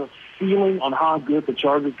know there's a ceiling on how good the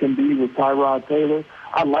Chargers can be with Tyrod Taylor.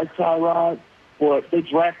 I like Tyrod, but they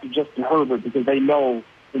drafted Justin Herbert because they know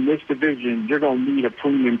in this division you're going to need a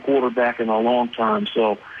premium quarterback in the long term.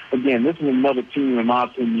 So, again, this is another team, in my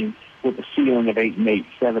opinion, with a ceiling of 8-8,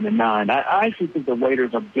 7-9. I actually think the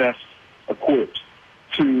Raiders are best equipped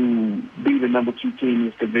to be the number 2 team in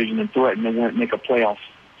this division and threaten to make the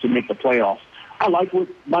playoffs. I like what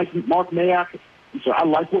Mike Mayock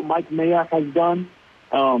has done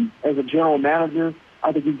as a general manager.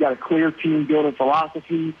 I think he's got a clear team-building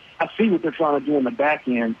philosophy. I see what they're trying to do in the back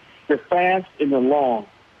end. They're fast and they're long,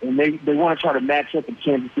 and they want to try to match up with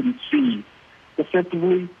Kansas City's speed.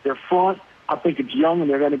 Defensively, their front, I think it's young and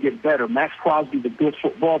they're going to get better. Max Crosby's a good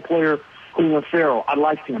football player. Cleveland Farrell, I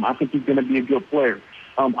like him. I think he's going to be a good player.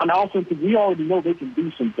 And I also think we already know they can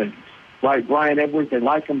do some things. Right, Brian Edwards, they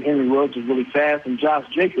like him. Henry Ruggs is really fast, and Josh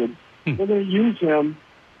Jacobs, they're going to use him.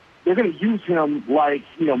 They're going to use him like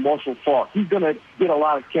Marshall Faulk. He's going to get a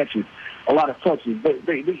lot of catches, a lot of touches. But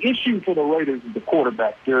the issue for the Raiders is the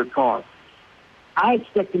quarterback, Derek Carr. I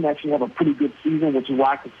expect him to actually have a pretty good season, which is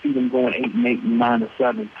why I could see them going 8-8 and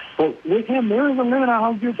 9-7. But with him, there is a limit on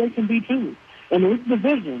how good they can be too. And in this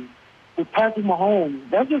division, with Patrick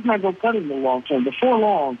Mahomes, that's just not going to cut him in the long term. Before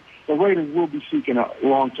long, the Raiders will be seeking a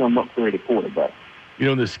long-term upgraded quarterback.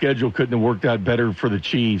 The schedule couldn't have worked out better for the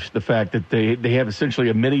Chiefs. The fact that they have essentially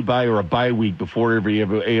a mini-bye or a bye week before every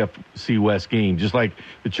AFC West game, just like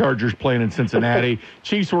the Chargers playing in Cincinnati.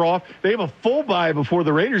 Chiefs were off. They have a full bye before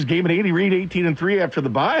the Raiders game, and Andy Reid 18-3 after the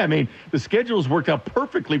bye. The schedule's worked out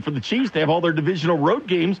perfectly for the Chiefs to have all their divisional road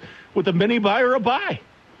games with a mini-bye or a bye.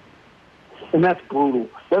 And that's brutal.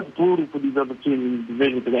 That's brutal for these other teams in the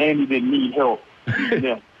division because Andy didn't need help.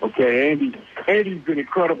 Yeah, okay, Andy's been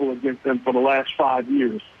incredible against them for the last 5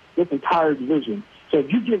 years, this entire division. So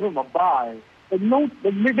if you give him a bye, none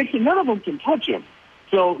of them can touch him.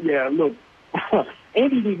 So, yeah, look,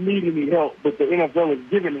 Andy didn't need any help, but the NFL is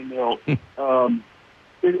giving him help.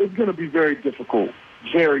 It's going to be very difficult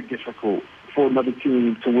for another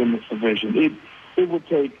team to win this division. It would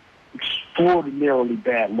take extraordinarily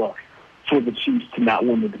bad luck for the Chiefs to not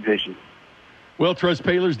win the division. Well, Trez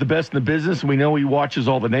Paler's the best in the business. We know he watches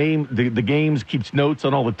all the games, keeps notes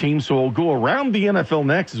on all the teams. So we'll go around the NFL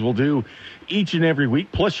next, as we'll do each and every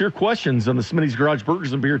week. Plus your questions on the Smitty's Garage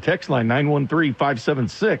Burgers and Beer text line,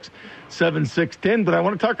 913-576-7610. But I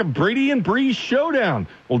want to talk a Brady and Breeze showdown.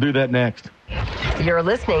 We'll do that next. You're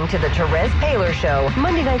listening to the Terez Paler Show,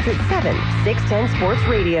 Monday nights at 7, 610 Sports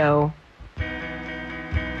Radio.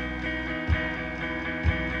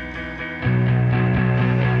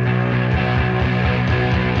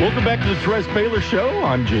 Welcome back to the Terez Paler Show.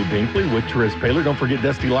 I'm Jay Binkley with Terez Paler. Don't forget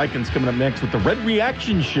Dusty Likens coming up next with the Red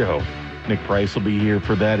Reaction Show. Nick Price will be here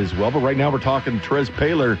for that as well. But right now we're talking Terez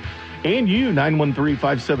Paler and you,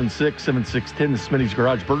 913-576-7610, the Smitty's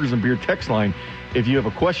Garage Burgers and Beer text line. If you have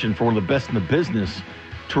a question for one of the best in the business,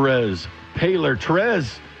 Terez Paler.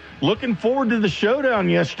 Terez, looking forward to the showdown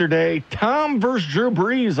yesterday. Tom versus Drew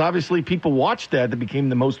Brees. Obviously, people watched that. That became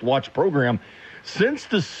the most watched program since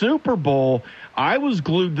the Super Bowl. I was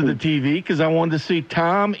glued to the TV because I wanted to see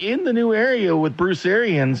Tom in the new area with Bruce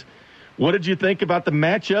Arians. What did you think about the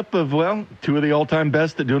matchup of, well, two of the all-time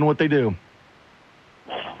best at doing what they do?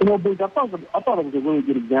 You know, Big, I thought it was a really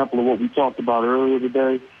good example of what we talked about earlier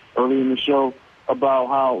today, early in the show, about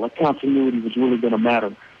how continuity was really going to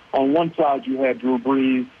matter. On one side, you had Drew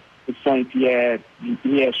Brees, the Saints. He had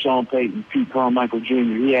Sean Payton, Pete Carmichael Jr.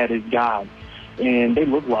 He had his guys, and they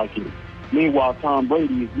looked like it. Meanwhile, Tom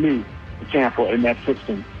Brady is new to Tampa in that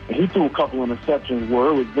system, and he threw a couple interceptions where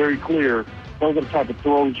it was very clear those are the type of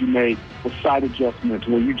throws you make with side adjustments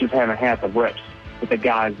where you just haven't had the reps with the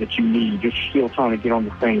guys that you need. You're still trying to get on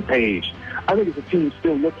the same page. I think it's a team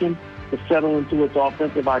still looking to settle into its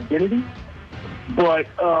offensive identity, but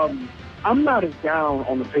I'm not as down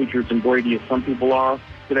on the Patriots and Brady as some people are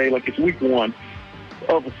today. Like, it's week one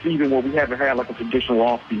of a season where we haven't had like a traditional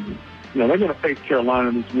offseason. You know, they're going to face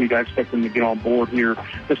Carolina this week. I expect them to get on board here.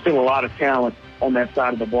 There's still a lot of talent on that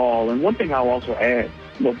side of the ball. And one thing I'll also add,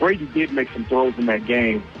 you know, Brady did make some throws in that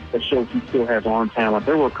game that shows he still has arm talent.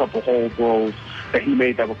 There were a couple hole throws that he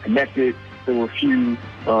made that were connected. There were a few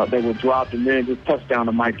that were dropped. And then his touchdown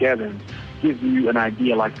to Mike Evans gives you an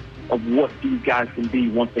idea, like, of what these guys can be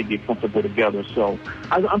once they get comfortable together. So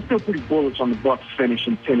I'm still pretty bullish on the Bucs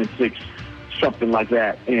finishing 10-6, something like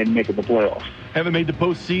that, and making the playoffs. Haven't made the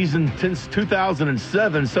postseason since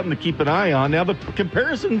 2007, something to keep an eye on. Now, the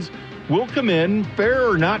comparisons will come in, fair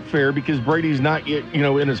or not fair, because Brady's not yet,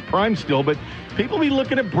 in his prime still, but people be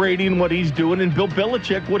looking at Brady and what he's doing, and Bill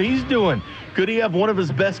Belichick, what he's doing. Could he have one of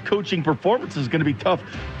his best coaching performances? Going to be tough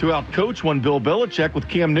to outcoach one Bill Belichick with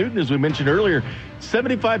Cam Newton, as we mentioned earlier.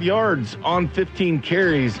 75 yards on 15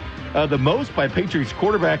 carries, the most by Patriots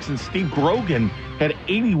quarterbacks, and Steve Grogan had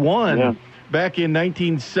 81. Yeah. Back in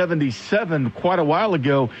 1977, quite a while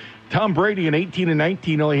ago. Tom Brady in 18 and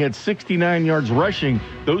 19 only had 69 yards rushing.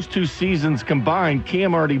 Those two seasons combined,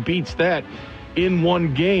 Cam already beats that in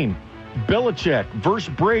one game. Belichick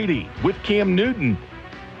versus Brady with Cam Newton.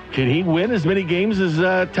 Can he win as many games as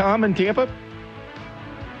Tom in Tampa?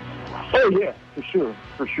 Oh, yeah,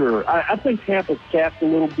 for sure. I think Tampa's capped a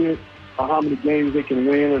little bit on how many games they can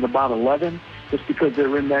win at about 11, just because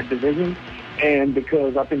they're in that division. And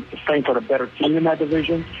because I think the Saints are the better team in that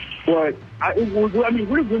division. But would it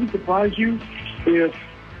really surprise you if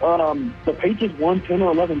the Patriots won 10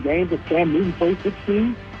 or 11 games if Cam Newton played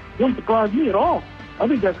 16? It wouldn't surprise me at all. I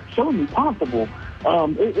think that's certainly possible.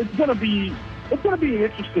 It's going to be an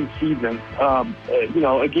interesting season.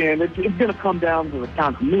 Again, it's going to come down to the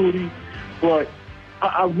continuity. But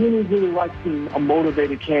I really, really like seeing a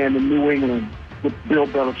motivated Cam in New England with Bill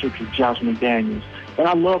Belichick and Josh McDaniels. And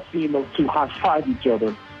I love seeing those two high-five each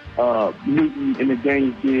other, Newton and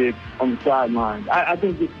McDaniels did on the sidelines. I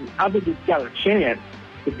think it's got a chance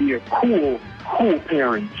to be a cool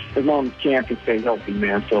pairing as long as Cam can stay healthy,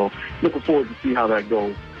 man. So looking forward to see how that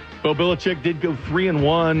goes. Well, Belichick did go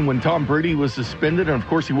 3-1 when Tom Brady was suspended, and of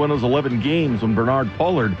course he won those 11 games when Bernard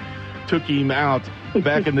Pollard took him out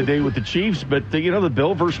back in the day with the Chiefs. But the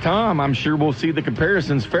Bill versus Tom, I'm sure we'll see the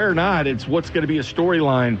comparisons. Fair or not, it's what's going to be a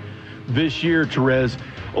storyline this year, Terez.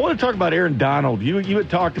 I want to talk about Aaron Donald. You had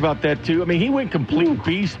talked about that too. I mean, he went complete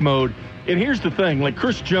beast mode. And here's the thing, like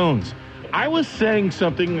Chris Jones. I was saying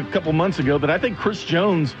something a couple months ago that I think Chris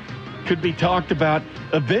Jones could be talked about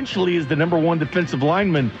eventually as the number one defensive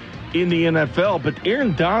lineman in the NFL. But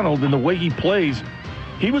Aaron Donald, and the way he plays,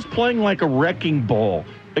 he was playing like a wrecking ball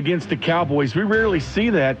against the Cowboys. We rarely see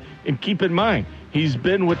that, and keep in mind, he's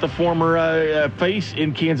been with the former face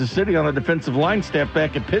in Kansas City on the defensive line staff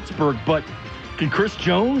back at Pittsburgh, but can Chris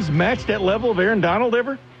Jones match that level of Aaron Donald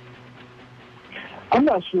ever? I'm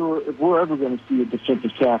not sure if we're ever going to see a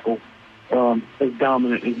defensive tackle as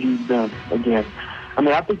dominant as he's been again. I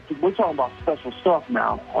mean, I think we're talking about special stuff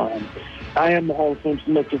now. I am the Hall of Fame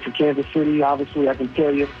selector for Kansas City. Obviously, I can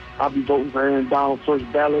tell you I'll be voting for Aaron Donald first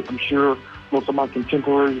ballot. I'm sure most of my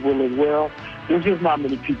contemporaries will as well. There's just not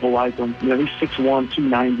many people like him. You know, he's 6'1",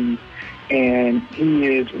 290, and he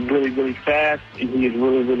is really, really fast, and he is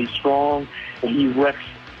really, really strong, and he wrecks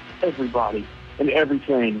everybody and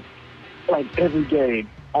everything, like every game,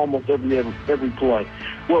 almost every play.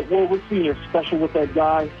 What we're seeing is special with that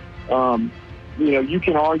guy. You know, you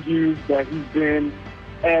can argue that he's been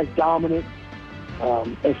as dominant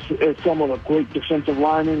as some of the great defensive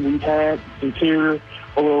linemen we've had interior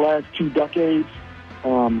over the last 2 decades.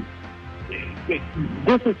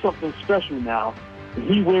 This is something special now.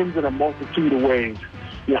 He wins in a multitude of ways.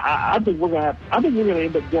 Yeah, I think we're gonna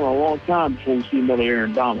end up going a long time before we see another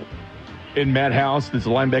Aaron Donald. And Matt House, that's the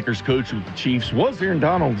linebackers coach with the Chiefs, was Aaron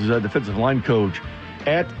Donald's defensive line coach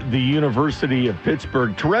at the University of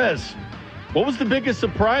Pittsburgh. Terez, what was the biggest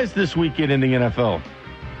surprise this weekend in the NFL?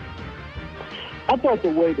 I thought the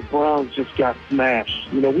way the Browns just got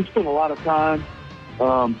smashed. You know, we spent a lot of time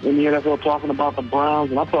in the NFL talking about the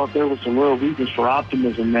Browns, and I thought there was some real reasons for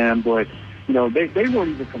optimism, man. But, you know, they weren't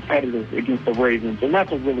even competitive against the Ravens, and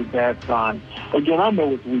that's a really bad sign. Again, I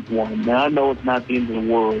know it's week 1, man. I know it's not the end of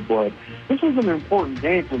the world, but this was an important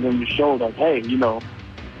game for them to show that, hey, you know,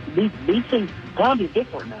 these things times are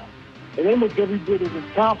different now. And they look every bit as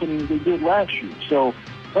confident as they did last year. So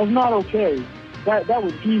that's not okay. That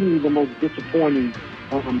was easily the most disappointing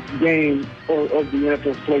game of the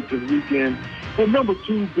NFL slate this weekend. And number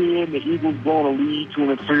 2 being the Eagles blowing a lead to an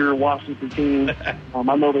inferior Washington team.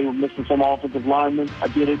 I know they were missing some offensive linemen. I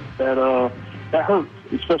get it. That hurts,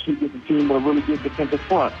 especially against a team with a really good defensive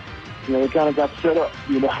front. You know, they kind of got set up.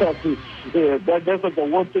 You know, that's like the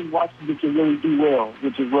one thing Washington can really do well,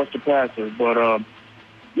 which is rush the passer. But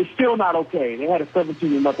it's still not okay. They had a 17-0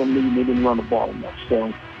 lead and they didn't run the ball enough.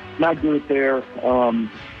 So not good there.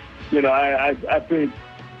 You know, I think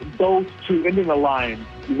those two, and then the Lions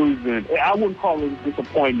losing, I wouldn't call it a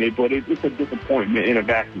disappointment, but it's a disappointment in a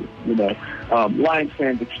vacuum. You know, Lions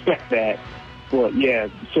fans expect that, but yeah,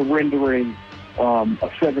 surrendering a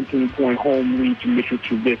 17-point home lead to Mitchell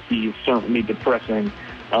Trubisky is certainly depressing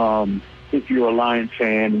if you're a Lions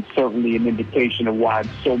fan, and certainly an indication of why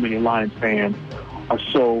so many Lions fans are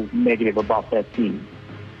so negative about that team.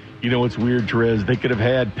 You know what's weird, Terez? They could have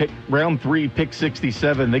had round 3, pick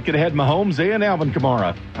 67. They could have had Mahomes and Alvin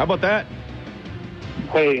Kamara. How about that?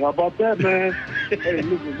 Hey, how about that, man? Hey,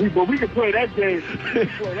 listen, we could play that game. We could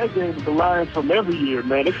play that game with the Lions from every year,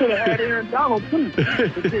 man. They could have had Aaron Donald, too.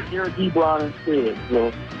 They took Eric Ebron instead.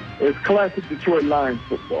 So it's classic Detroit Lions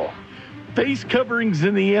football. Face coverings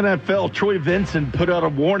in the NFL. Troy Vincent put out a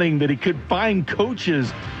warning that he could fine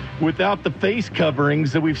coaches without the face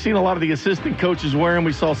coverings. That we've seen a lot of the assistant coaches wear them.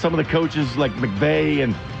 We saw some of the coaches like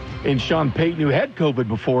McVay and Sean Payton who had COVID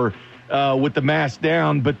before with the mask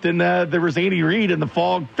down. But then there was Andy Reid in the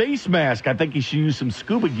fog face mask. I think he should use some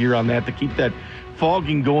scuba gear on that to keep that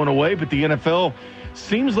fogging going away. But the NFL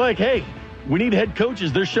seems like, hey, we need head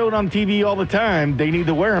coaches. They're showing on TV all the time. They need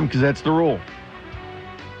to wear them because that's the rule.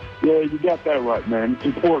 Yeah, you got that right, man. It's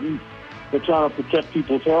important. They're trying to protect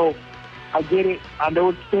people's health. I get it. I know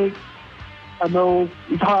it stinks. I know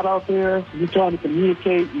it's hot out there. You're trying to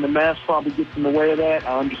communicate, and the mask probably gets in the way of that.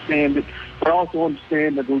 I understand it. But I also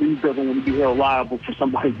understand that the league doesn't want to be held liable for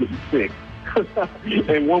somebody getting sick.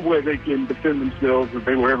 And one way they can defend themselves if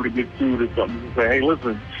they were ever to get sued or something is say, hey,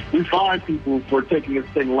 listen, we fine people for taking this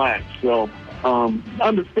thing lax. So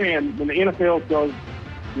understand when the NFL does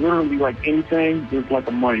literally like anything, there's like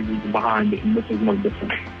a money reason behind it, and this is no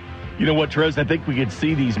different. You know what, Terez? I think we could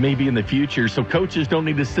see these maybe in the future. So coaches don't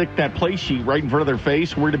need to stick that play sheet right in front of their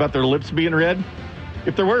face, worried about their lips being red.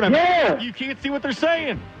 If they're wearing them, you can't see what they're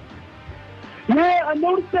saying. Yeah, I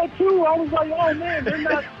noticed that too. I was like, oh, man, they're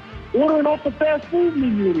not ordering off the fast food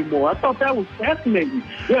menu anymore. I thought that was fascinating.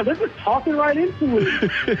 Yeah, they're just talking right into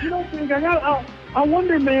it. You know, I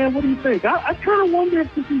wonder, man, what do you think? I kind of wonder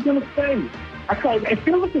if this is going to stay. I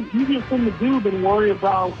feel like it's easier thing to do than worry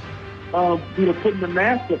about putting the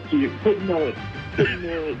mask up to you, putting the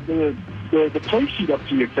play sheet up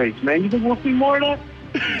to your face, man. You think we'll see more of that?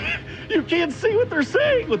 You can't see what they're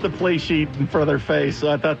saying with the play sheet in front of their face.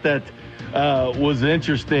 So I thought that was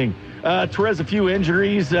interesting. Terez, a few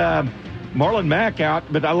injuries. Marlon Mack out,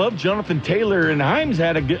 but I love Jonathan Taylor, and Hines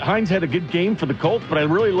had a good game for the Colts, but I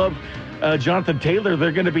really love Jonathan Taylor.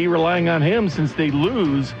 They're going to be relying on him since they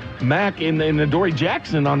lose Mack and Adoree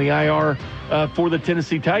Jackson on the IR for the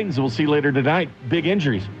Tennessee Titans. We'll see later tonight. Big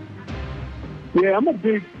injuries. Yeah, I'm a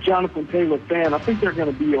big Jonathan Taylor fan. I think they're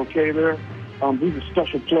going to be okay there. He's a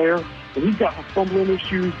special player, and he's got some fumbling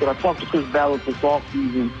issues, but I talked to Chris Ballard this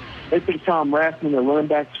offseason. They think Tom Rathman, their running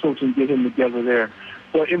backs coach, can get him together there.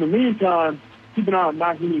 But in the meantime, keep an eye on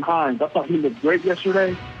Nyheim Hines. I thought he looked great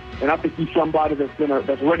yesterday, and I think he's somebody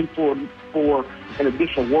that's ready for an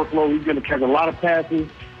additional workload. He's going to catch a lot of passes.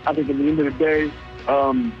 I think at the end of the day,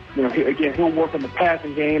 he'll work on the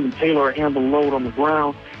passing game, and Taylor will handle the load on the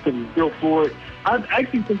ground because he's built for it. I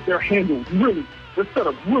actually think they're set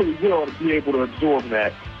up really well to be able to absorb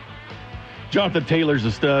that. Jonathan Taylor's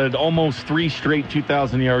a stud, almost 3 straight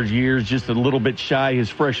 2,000-yard years, just a little bit shy his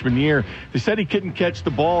freshman year. They said he couldn't catch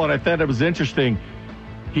the ball, and I thought it was interesting.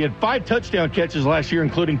 He had 5 touchdown catches last year,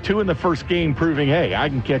 including 2 in the first game, proving, hey, I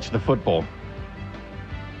can catch the football.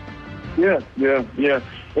 Yeah.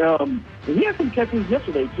 He had some catches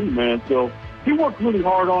yesterday, too, man. So he worked really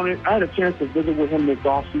hard on it. I had a chance to visit with him this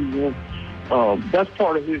offseason. That's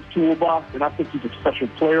part of his toolbox, and I think he's a special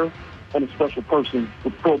player and a special person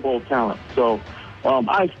with Pro Bowl talent. So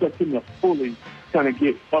I expect him to fully kind of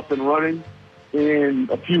get up and running in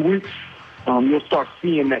a few weeks. You'll start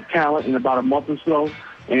seeing that talent in about a month or so.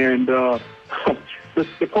 And the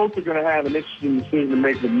Colts are going to have an interesting decision to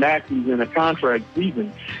make with Matthews in a contract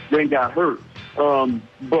season. They got hurt.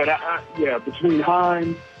 But between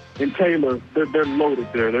Hines and Taylor, they're loaded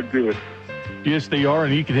there. They're good. Yes, they are,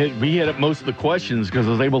 and we hit up most of the questions because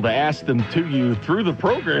I was able to ask them to you through the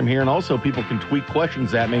program here, and also people can tweet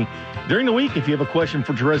questions at me during the week if you have a question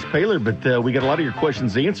for Terez Paylor, but we got a lot of your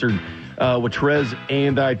questions answered with Terez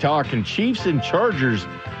and I talk. And Chiefs and Chargers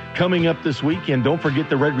coming up this weekend. Don't forget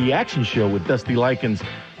the Red Reaction Show with Dusty Likens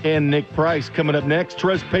and Nick Price coming up next.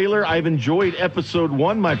 Terez Paylor, I've enjoyed episode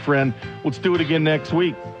 1, my friend. Let's do it again next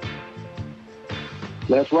week.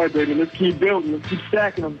 That's right, baby. Let's keep building. Let's keep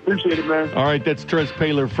stacking them. Appreciate it, man. All right, that's Terez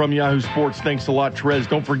Paylor from Yahoo Sports. Thanks a lot, Terez.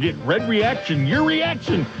 Don't forget Red Reaction, your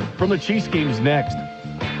reaction from the Chiefs game's next.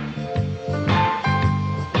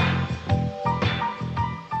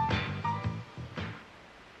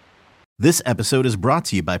 This episode is brought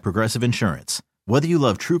to you by Progressive Insurance. Whether you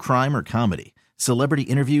love true crime or comedy, celebrity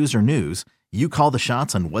interviews or news, you call the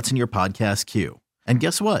shots on what's in your podcast queue. And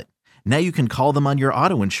guess what? Now you can call them on your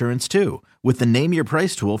auto insurance, too, with the Name Your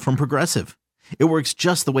Price tool from Progressive. It works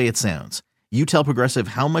just the way it sounds. You tell Progressive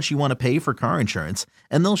how much you want to pay for car insurance,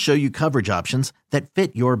 and they'll show you coverage options that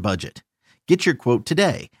fit your budget. Get your quote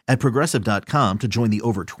today at Progressive.com to join the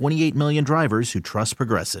over 28 million drivers who trust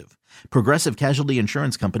Progressive. Progressive Casualty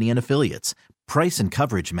Insurance Company and Affiliates. Price and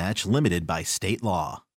coverage match limited by state law.